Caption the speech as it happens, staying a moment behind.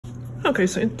Okay,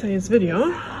 so in today's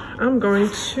video, I'm going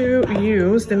to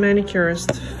use the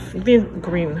Manucurist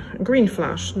green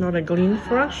flash, not a green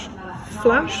flash,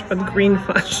 but green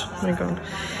flash. Oh my god.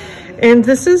 And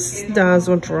this is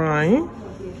Dazzle Dry.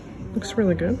 Looks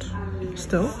really good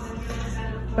still.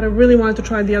 But I really wanted to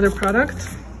try the other product,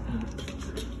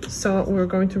 so we're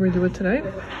going to redo it today.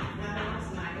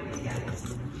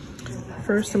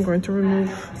 First, I'm going to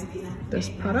remove this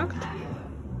product.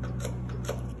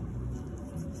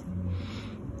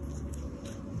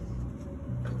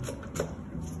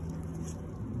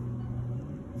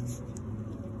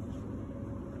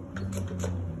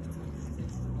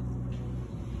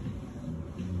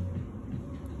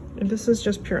 And this is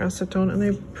just pure acetone, and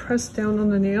I press down on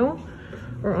the nail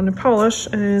or on the polish,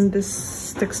 and this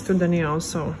sticks to the nail,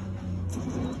 so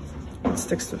it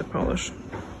sticks to the polish.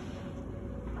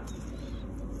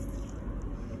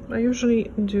 I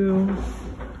usually do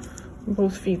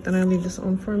both feet, and I leave this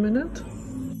on for a minute.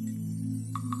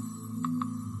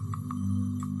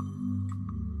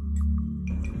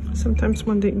 Sometimes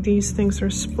when these things are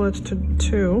split to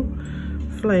two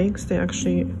flakes, they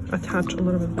actually attach a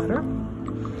little bit better.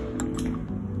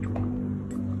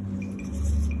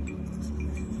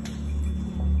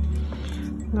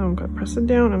 Now I'm gonna press it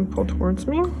down and pull towards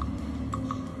me, and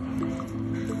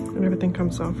everything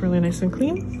comes off really nice and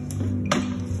clean.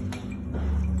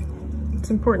 It's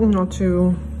important not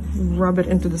to rub it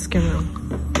into the skin now.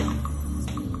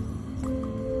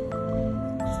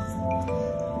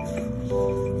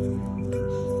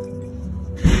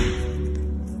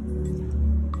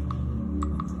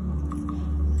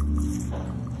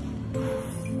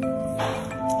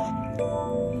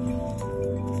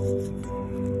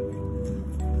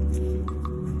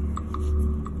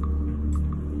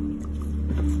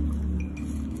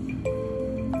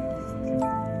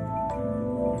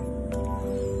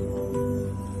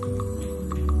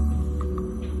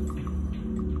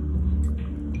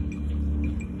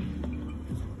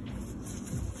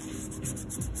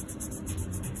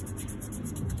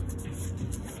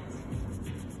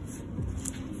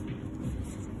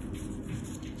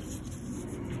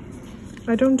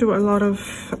 I don't do a lot of,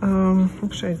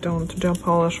 actually I don't, gel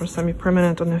polish or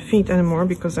semi-permanent on the feet anymore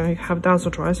because I have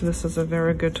Dazzle Dry, so this is a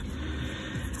very good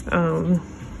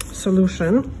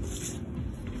solution.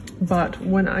 But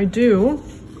when I do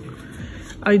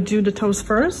the toes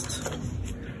first,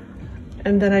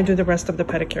 and then I do the rest of the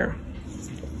pedicure.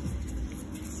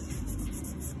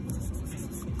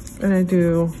 And I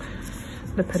do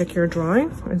the pedicure dry,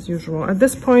 as usual. At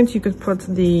this point, you could put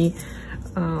the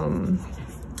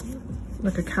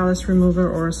like a callus remover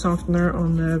or a softener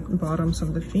on the bottoms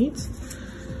of the feet,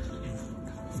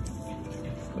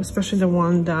 especially the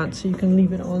one that you can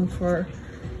leave it on for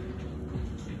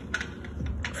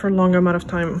a longer amount of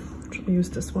time. I'll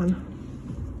use this one,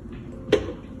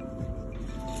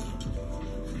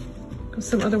 because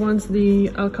some other ones, the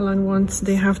alkaline ones,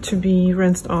 they have to be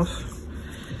rinsed off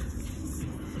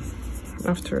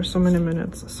after so many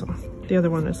minutes, so the other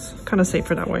one is kind of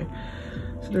safer that way,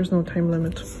 so there's no time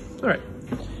limit. All right,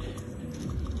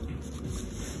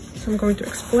 so I'm going to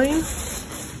explain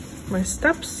my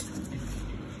steps.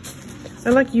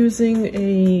 I like using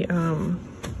a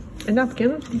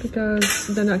napkin because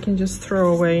then I can just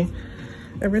throw away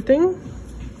everything.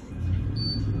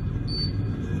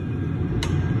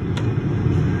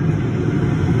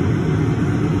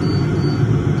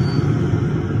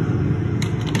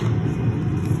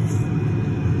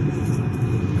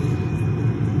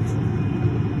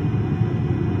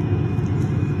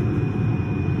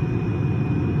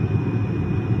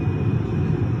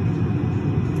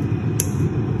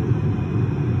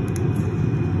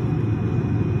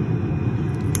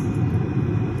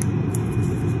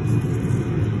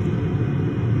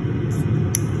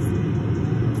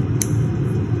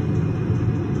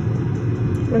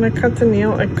 When I cut the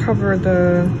nail, I cover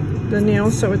the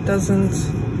nail so it doesn't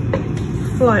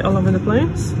fly all over the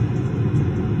place.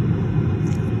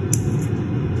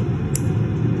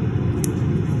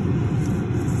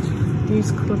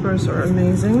 These clippers are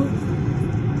amazing.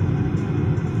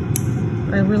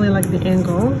 I really like the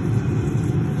angle.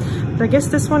 But I guess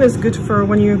this one is good for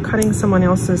when you're cutting someone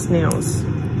else's nails.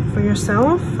 For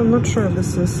yourself, I'm not sure if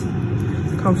this is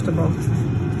comfortable.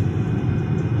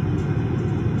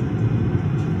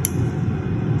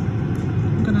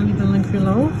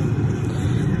 Below.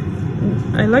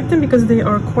 I like them because they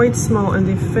are quite small and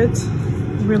they fit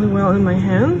really well in my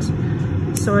hand,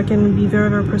 so I can be very,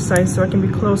 very precise, so I can be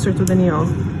closer to the nail.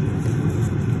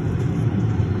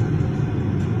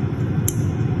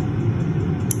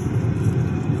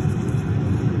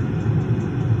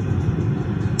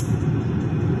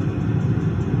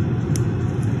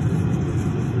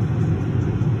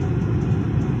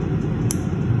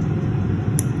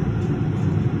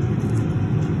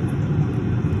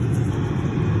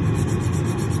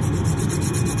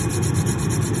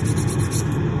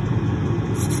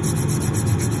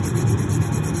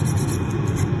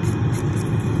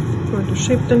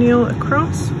 shape the nail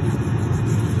across,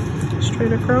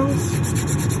 straight across.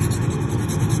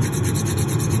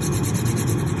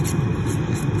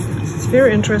 It's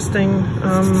very interesting.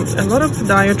 A lot of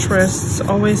podiatrists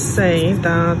always say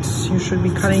that you should be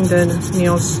cutting the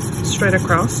nails straight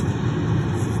across.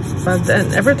 But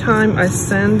then every time I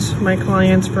send my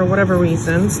clients, for whatever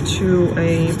reasons, to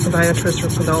a podiatrist or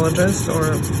podologist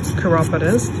or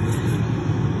chiropodist,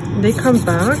 they come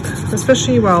back,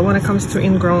 especially when it comes to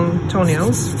ingrown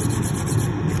toenails,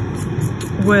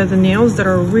 with nails that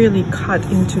are really cut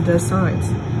into the sides.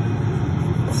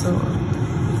 So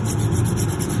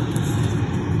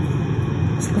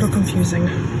it's a little confusing.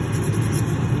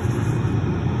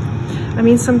 I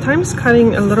mean, sometimes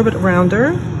cutting a little bit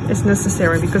rounder is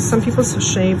necessary because some people's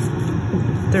shape,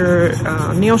 their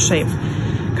nail shape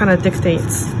kind of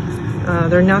dictates,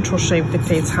 their natural shape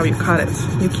dictates how you cut it.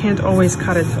 You can't always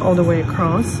cut it all the way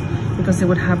across because it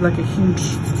would have like a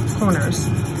huge corners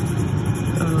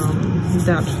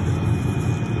that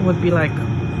would be like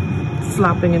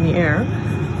flapping in the air.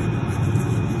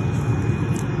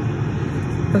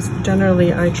 But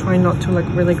generally I try not to like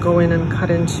really go in and cut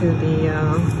into the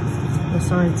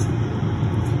sides.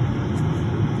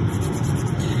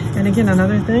 And again,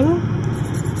 another thing,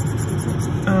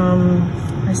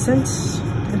 I sent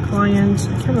a client,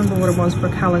 I can't remember what it was, for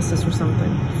calluses or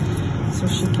something. So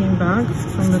she came back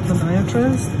from the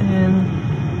podiatrist and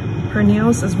her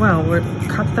nails as well were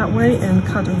cut that way and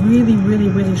cut really, really,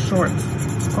 really short,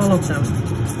 all of them.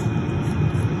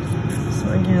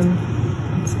 So again,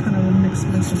 it's kind of mixed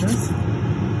messages.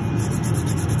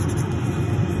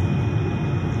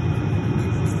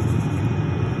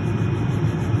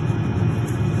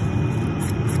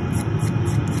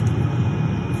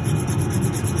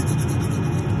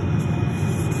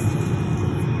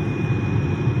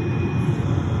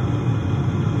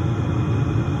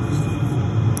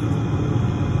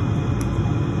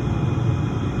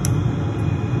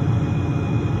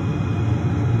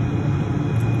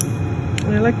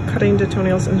 I like cutting the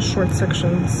toenails in short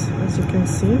sections, as you can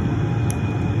see.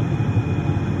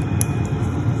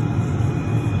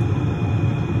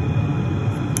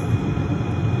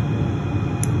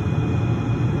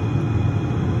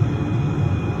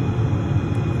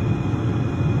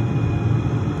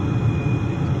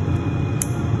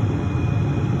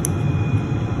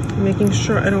 Making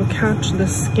sure I don't catch the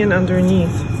skin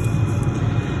underneath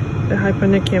the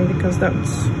hyponychium, because that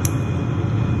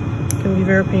can be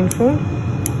very painful.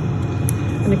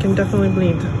 And it can definitely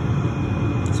bleed,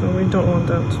 so we don't want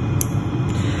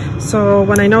that. So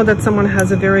when I know that someone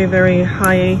has a very, very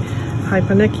high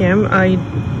hyponychium, I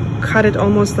cut it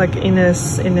almost like in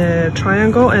a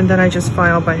triangle, and then I just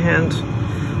file by hand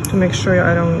to make sure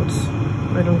I don't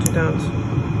do that.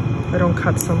 I don't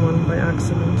cut someone by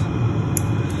accident.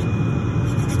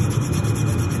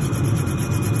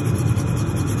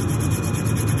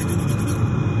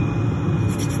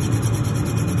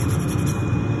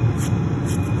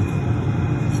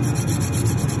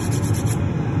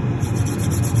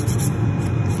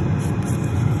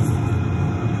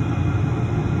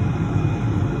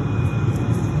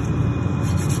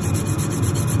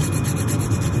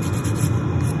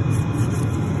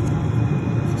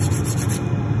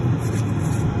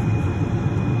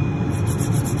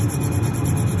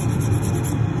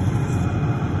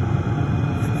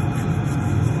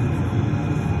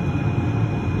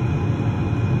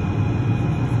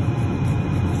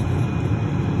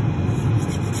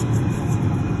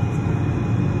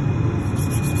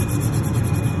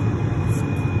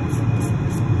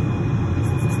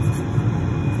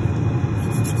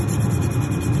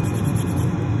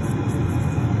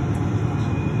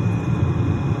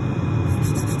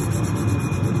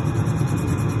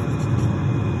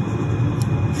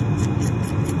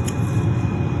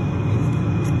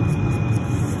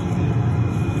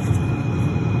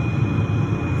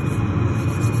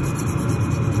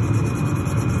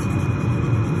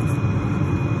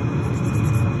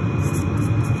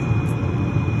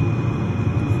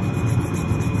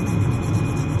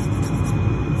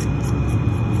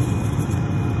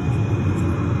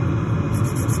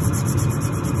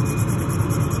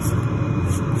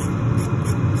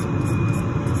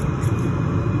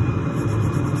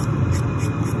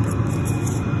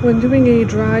 When doing a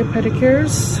dry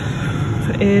pedicures,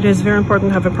 it is very important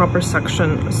to have a proper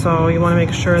suction. So you want to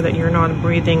make sure that you're not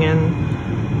breathing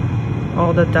in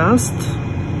all the dust.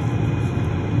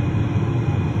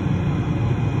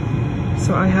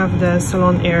 So I have the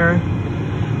Salon Air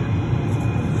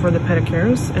for the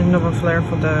pedicures and Nova Flare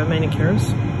for the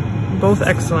manicures. Both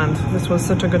excellent. This was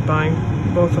such a good buy.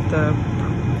 Both of the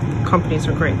companies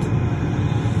are great.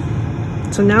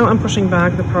 So now I'm pushing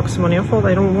back the proximal nail fold.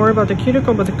 I don't worry about the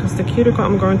cuticle, but because the cuticle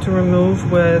I'm going to remove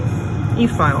with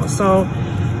e-file. So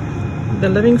the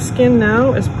living skin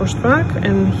now is pushed back,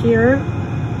 and here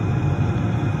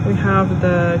we have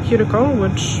the cuticle,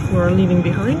 which we're leaving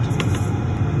behind.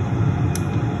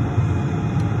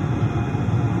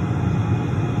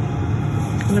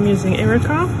 And I'm using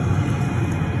Erica.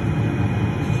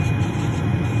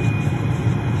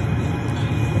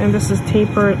 And this is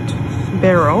tapered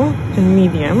barrel in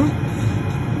medium.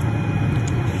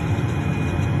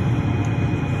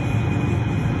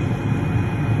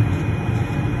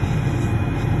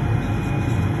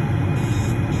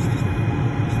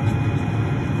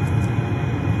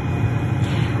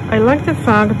 I like the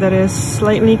fact that it's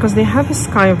slightly, because they have a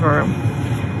skyver,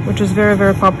 which is very,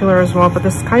 very popular as well, but the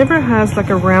skyver has like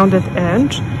a rounded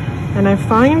edge, and I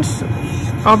find,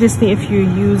 obviously, if you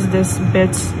use this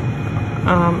bit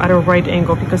at a right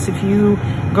angle, because if you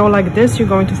go like this, you're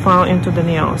going to file into the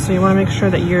nail, so you want to make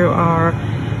sure that you are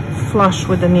flush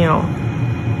with the nail.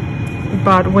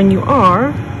 But when you are,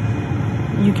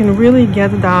 you can really get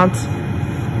that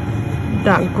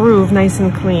groove nice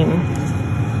and clean.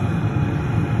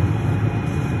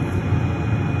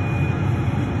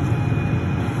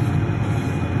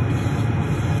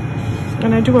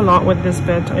 And I do a lot with this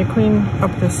bit. I clean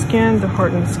up the skin, the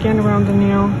hardened skin around the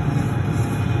nail.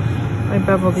 I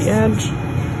bevel the edge.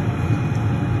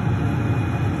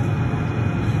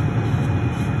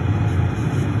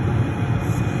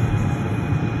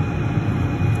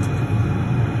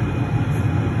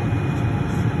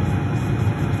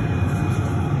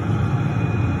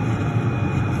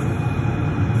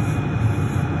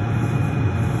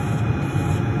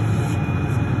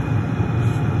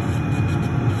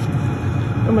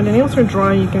 And when the nails are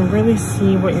dry, you can really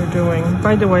see what you're doing.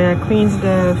 By the way, I cleaned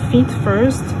the feet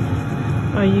first.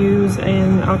 I use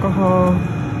an alcohol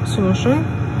solution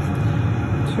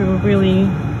to really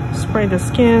spray the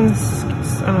skin,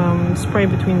 spray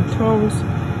between the toes.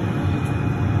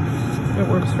 It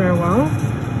works very well.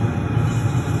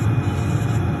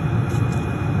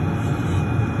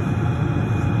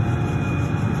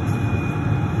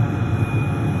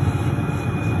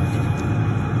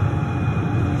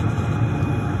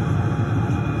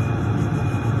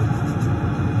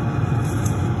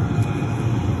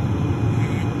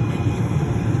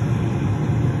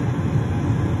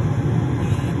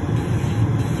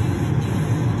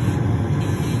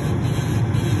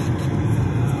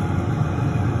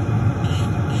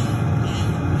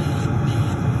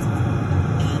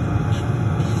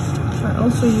 I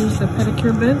also use the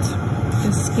pedicure bit,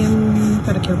 the skin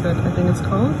pedicure bit, I think it's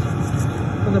called,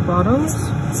 for the bottoms.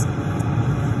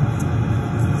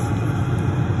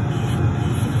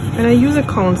 And I use a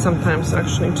cone sometimes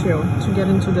actually too, to get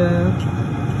into the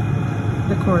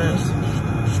corners.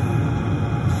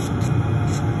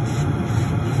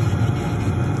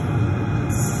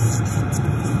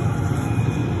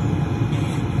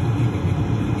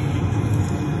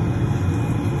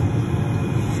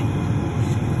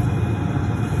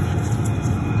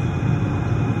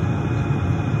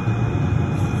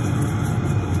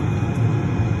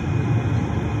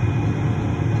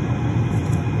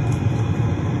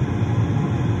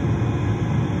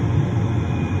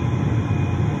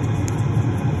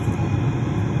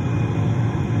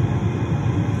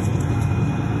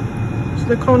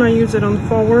 The cone, I use it on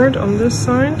forward on this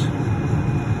side.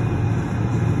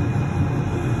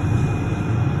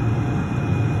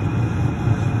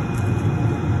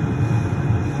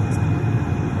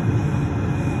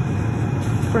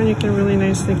 And you can really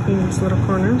nicely clean these little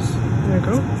corners. There you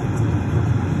go.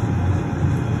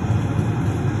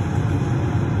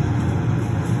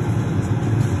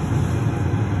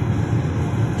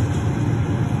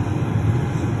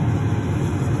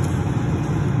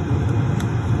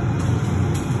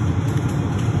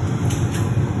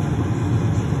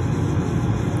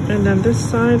 And then this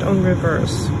side on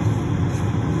reverse.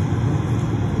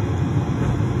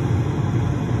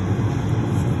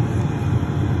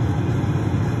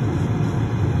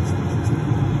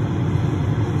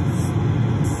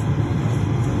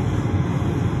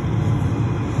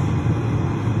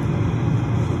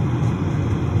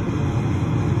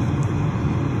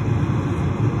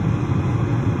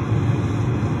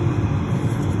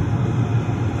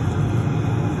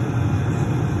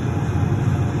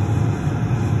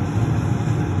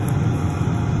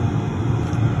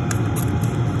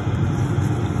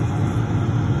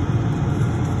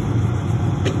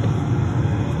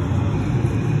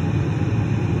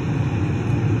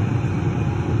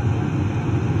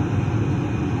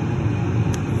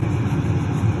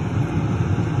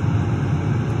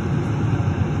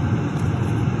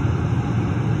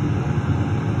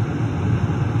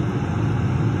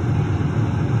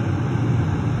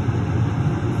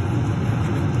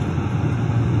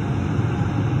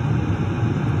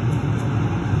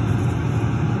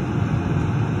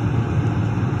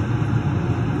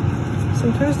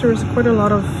 Sometimes there's quite a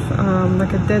lot of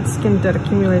like a dead skin that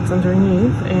accumulates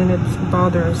underneath, and it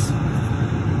bothers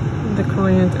the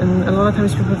client, and a lot of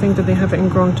times people think that they have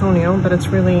ingrown toenail, but it's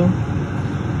really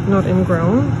not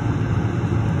ingrown.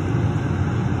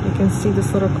 You can see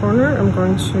this little corner. I'm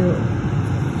going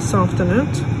to soften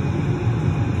it.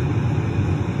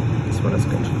 This one is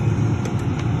good.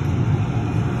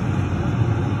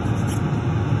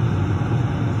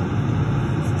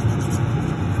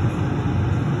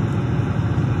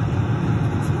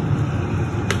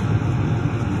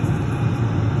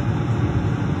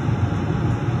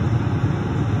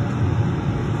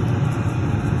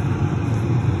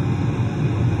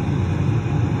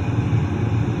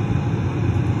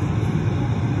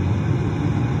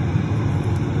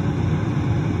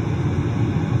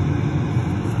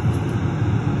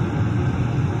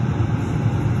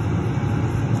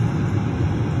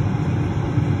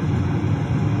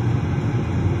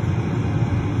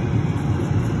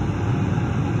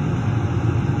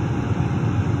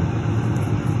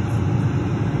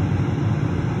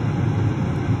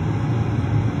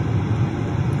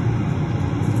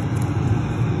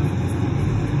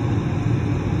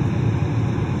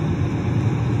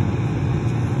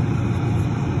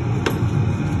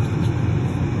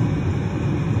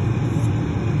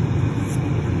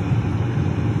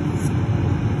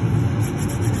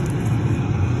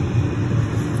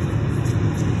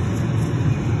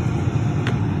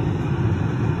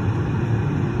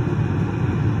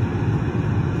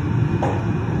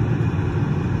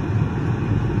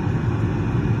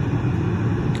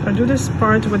 I do this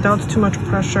part without too much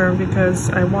pressure because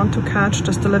I want to catch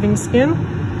just the living skin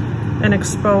and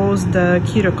expose the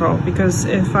cuticle, because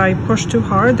if I push too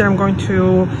hard, then I'm going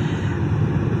to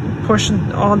push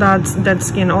all that dead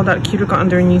skin, all that cuticle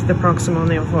underneath the proximal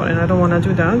nail foot, and I don't want to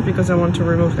do that because I want to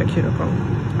remove the cuticle.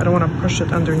 I don't want to push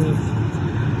it underneath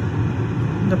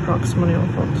the proximal nail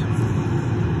foot.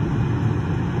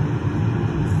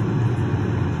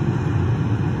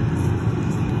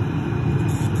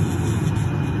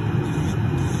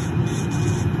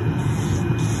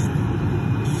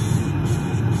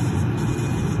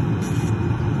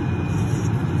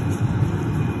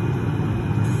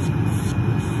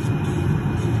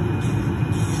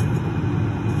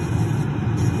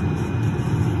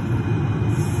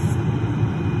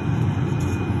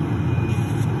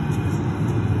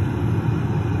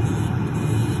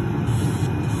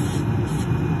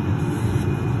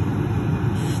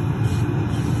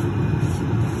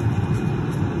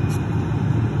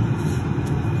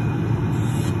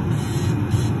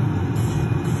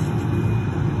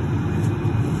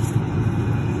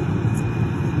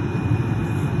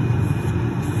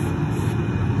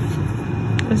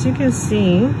 As you can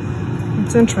see,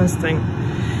 it's interesting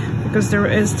because there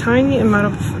is tiny amount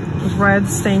of red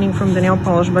staining from the nail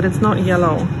polish, but it's not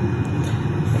yellow.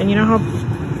 And you know how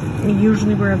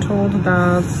usually we're told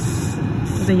that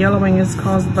the yellowing is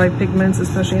caused by pigments,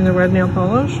 especially in the red nail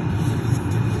polish?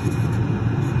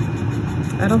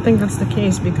 I don't think that's the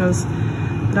case, because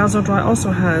Dazzle Dry also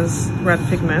has red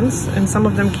pigments, and some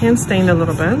of them can stain a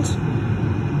little bit,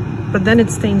 but then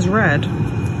it stains red.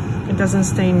 It doesn't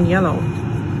stain yellow.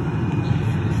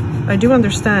 I do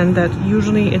understand that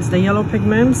usually it's the yellow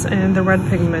pigments and the red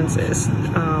pigments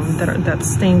that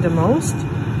stain the most.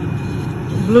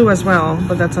 Blue as well,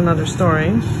 but that's another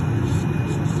story.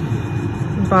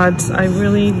 But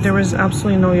there is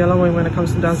absolutely no yellowing when it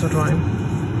comes to Dazzle Dry.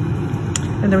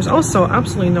 And there's also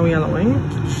absolutely no yellowing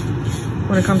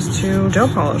when it comes to gel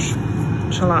polish,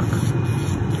 shellac.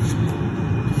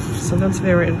 So that's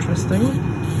very interesting.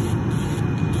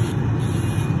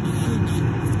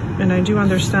 And I do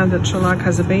understand that shellac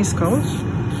has a base coat,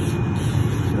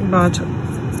 but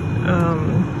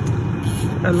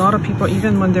a lot of people,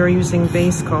 even when they're using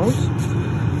base coat,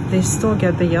 they still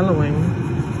get the yellowing.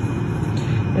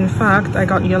 In fact, I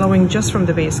got yellowing just from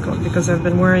the base coat because I've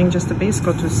been wearing just the base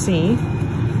coat to see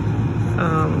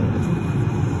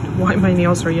why my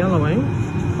nails are yellowing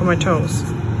on my toes.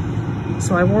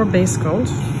 So I wore base coat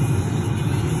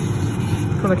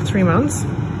for like 3 months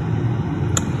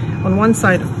on one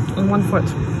side, on one foot,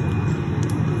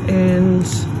 and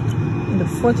the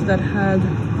foot that had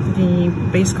the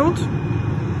base coat,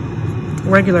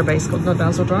 regular base coat, not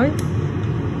Dazzle Dry,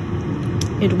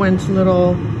 it went a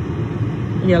little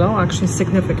yellow, actually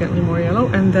significantly more yellow.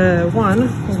 And the one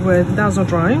with Dazzle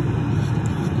Dry,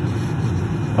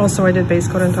 also I did base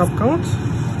coat and top coat,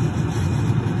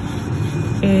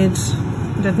 it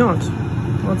did not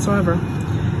whatsoever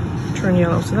turn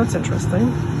yellow. So that's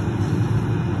interesting.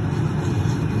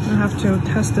 I have to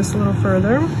test this a little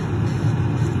further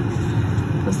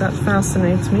because that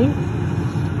fascinates me.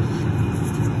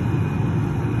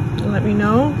 Let me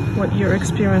know what your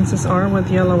experiences are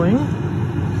with yellowing.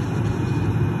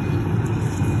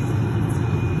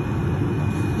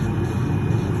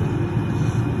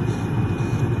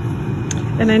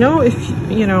 And I know if,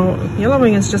 you know,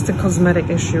 yellowing is just a cosmetic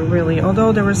issue, really,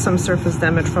 although there was some surface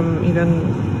damage from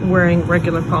even wearing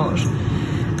regular polish.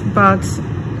 But,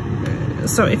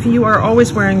 so if you are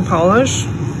always wearing polish,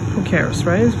 who cares,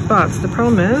 right? But the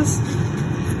problem is,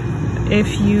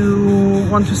 if you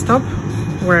want to stop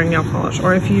wearing nail polish,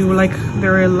 or if you like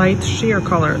very light sheer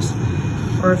colors,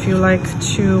 or if you like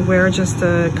to wear just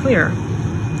a clear,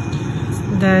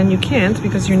 then you can't,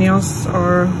 because your nails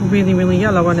are really, really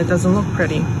yellow and it doesn't look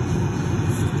pretty.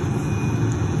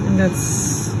 And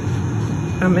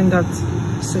I'm in that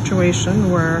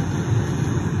situation where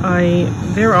I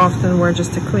very often wear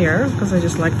just a clear because I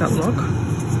just like that look.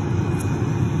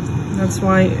 That's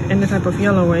why any type of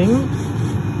yellowing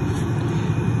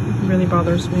really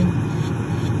bothers me.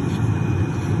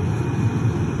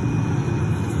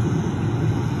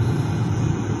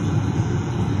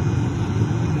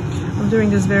 I'm doing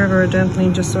this very, very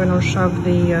gently, just so I don't shove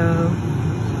the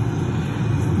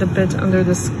bit under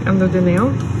the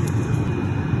nail.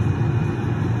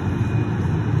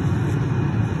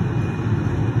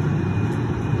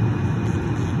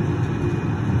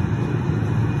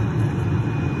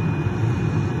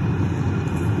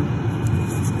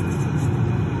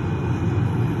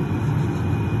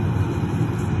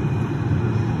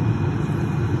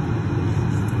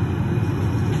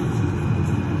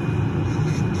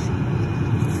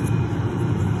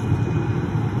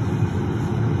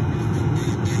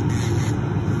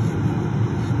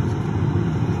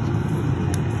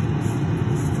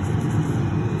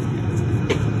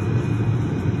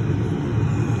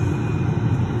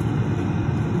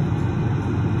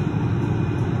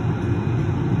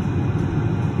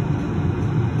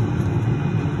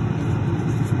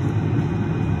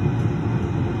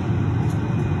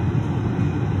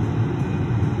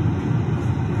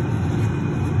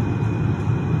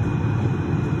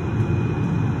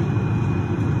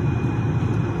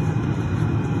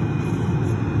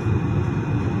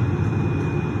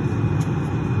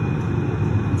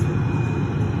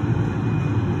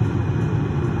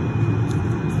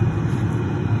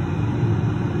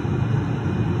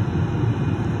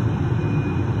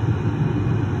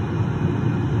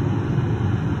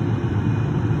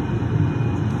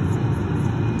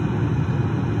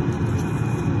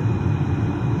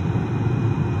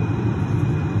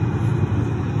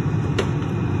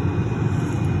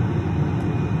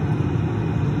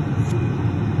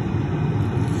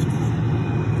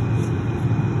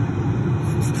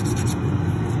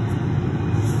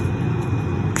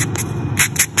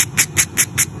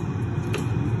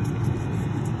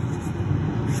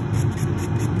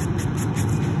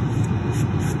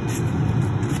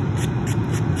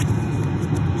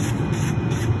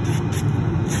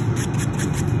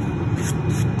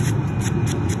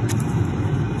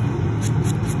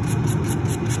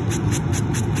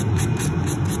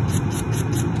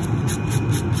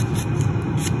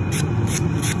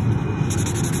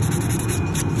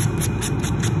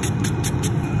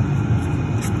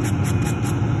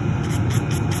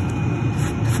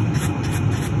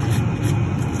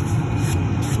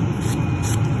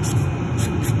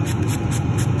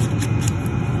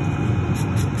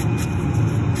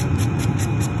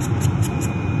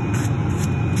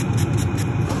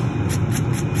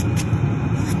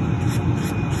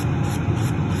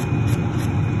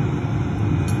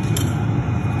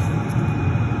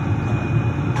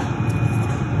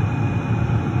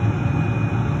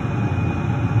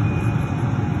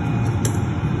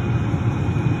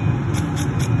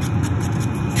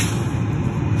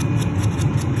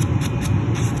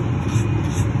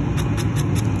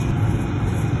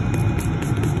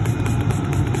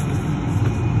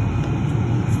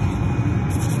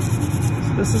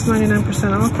 This is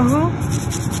 99% alcohol.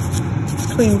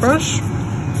 Clean brush.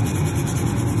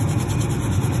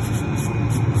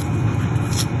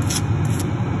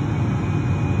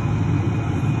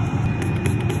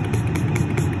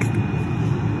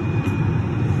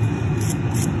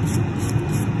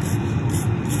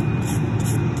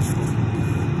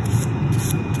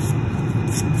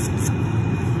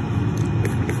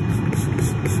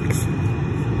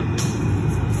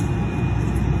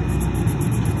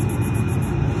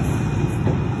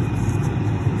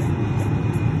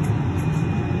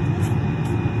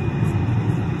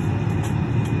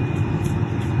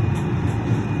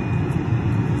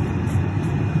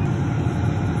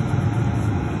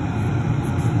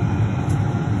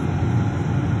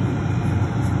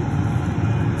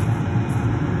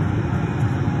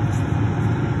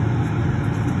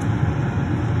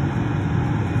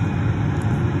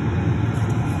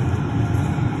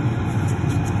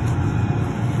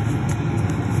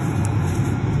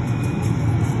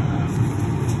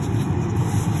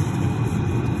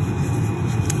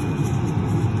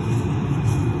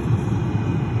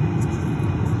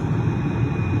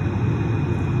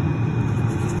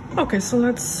 Okay, so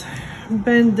let's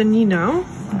bend the knee now.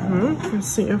 Let's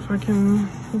see if I can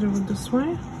do it this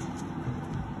way.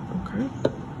 Okay,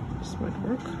 this might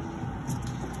work.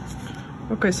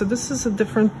 Okay, so this is a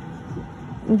different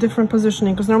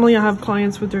positioning, because normally I have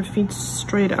clients with their feet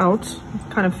straight out,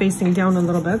 kind of facing down a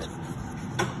little bit,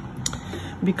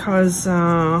 because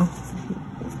I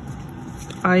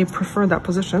prefer that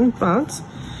position. But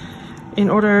in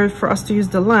order for us to use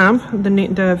the lamp,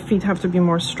 the feet have to be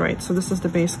more straight. So this is the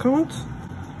base coat.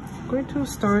 I'm going to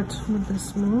start with this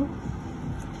small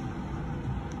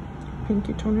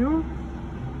pinky toenail.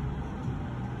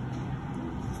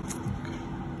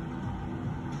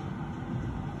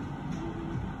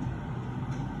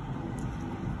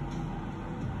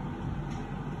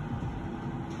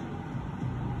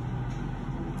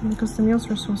 Because the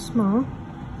nails are so small,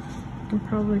 I can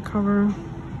probably cover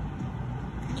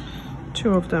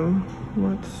 2 of them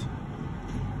with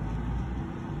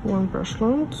 1 brush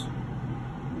load.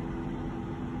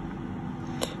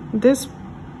 This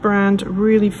brand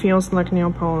really feels like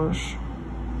nail polish,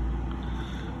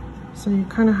 so you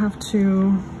kind of have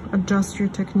to adjust your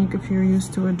technique if you're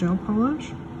used to a gel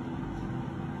polish.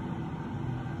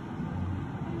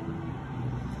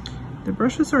 The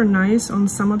brushes are nice on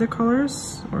some of the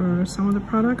colors or some of the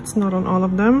products, not on all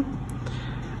of them.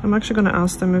 I'm actually going to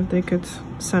ask them if they could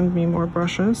send me more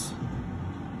brushes.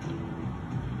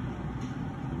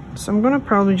 So I'm going to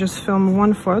probably just film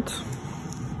 1 foot.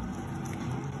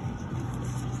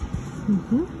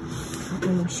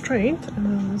 And they're straight, and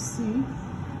then we'll see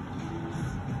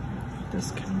if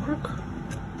this can work.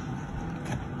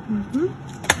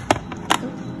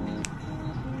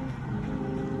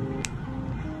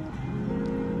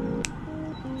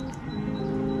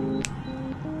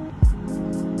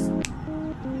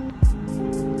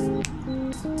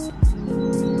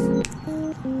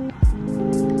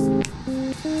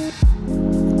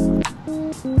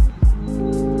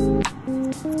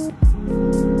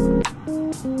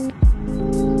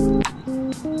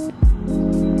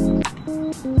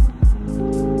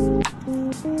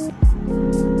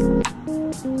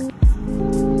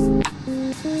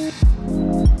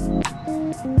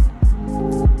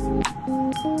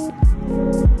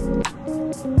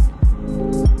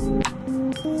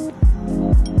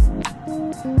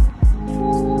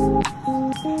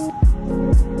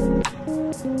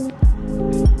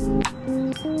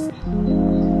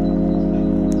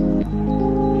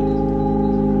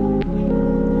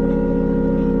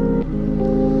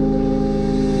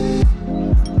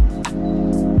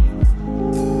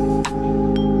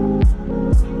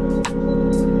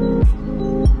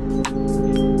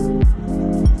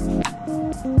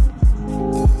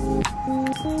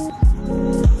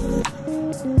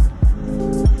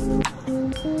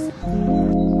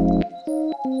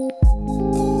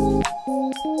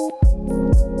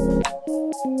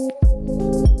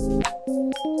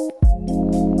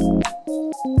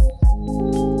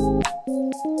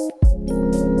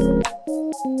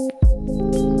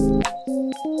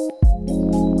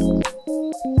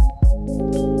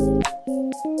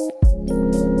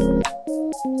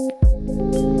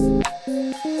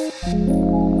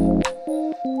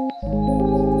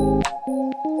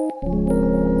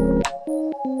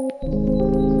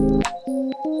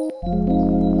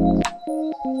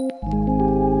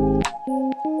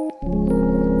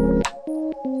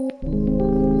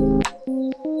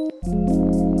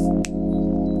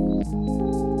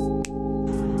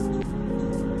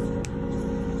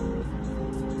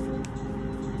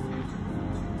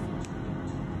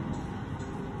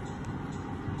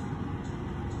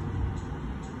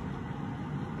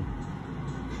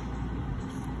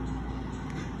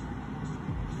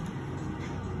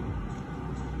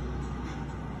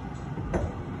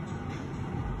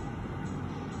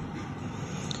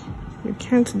 You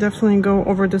can't definitely go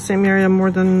over the same area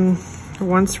more than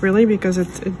once, really, because it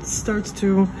starts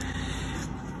to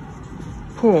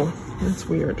pull. It's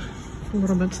weird. A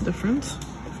little bit different.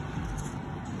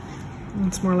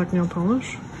 It's more like nail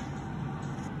polish.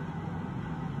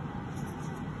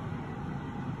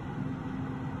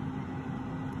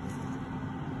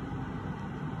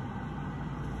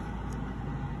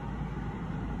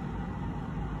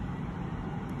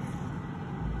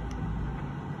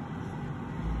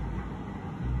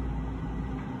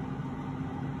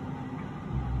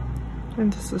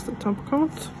 And this is the top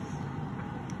coat.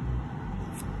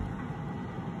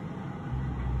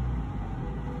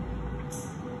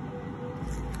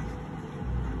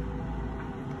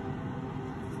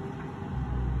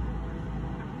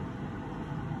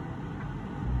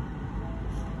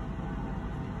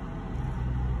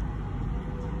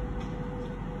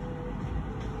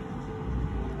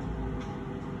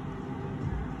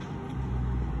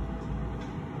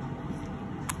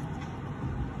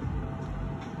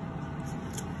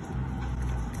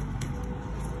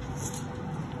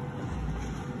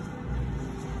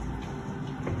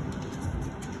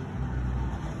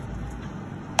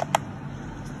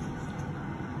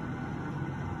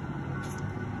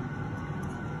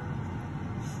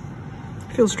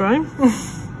 feels dry.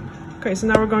 Okay, so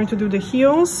now we're going to do the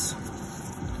heels.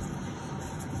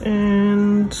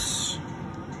 And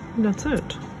that's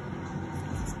it.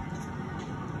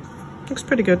 Looks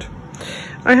pretty good.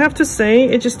 I have to say,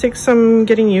 it just takes some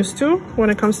getting used to when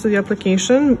it comes to the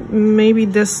application. Maybe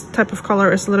this type of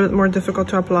color is a little bit more difficult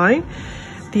to apply.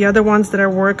 The other ones that I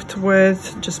worked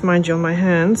with, just mind you on my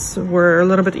hands, were a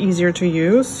little bit easier to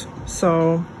use.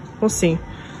 So we'll see.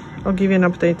 I'll give you an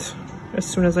update as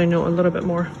soon as I know a little bit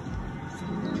more.